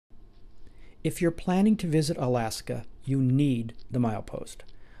If you're planning to visit Alaska, you need the Milepost.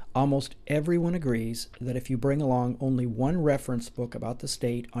 Almost everyone agrees that if you bring along only one reference book about the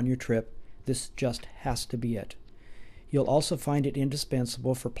state on your trip, this just has to be it. You'll also find it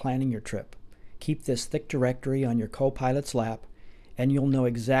indispensable for planning your trip. Keep this thick directory on your co-pilot's lap, and you'll know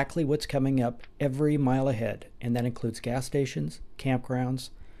exactly what's coming up every mile ahead, and that includes gas stations, campgrounds,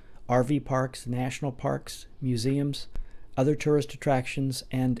 RV parks, national parks, museums, other tourist attractions,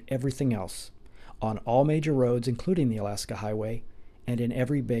 and everything else, on all major roads including the Alaska Highway, and in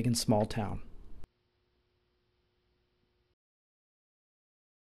every big and small town.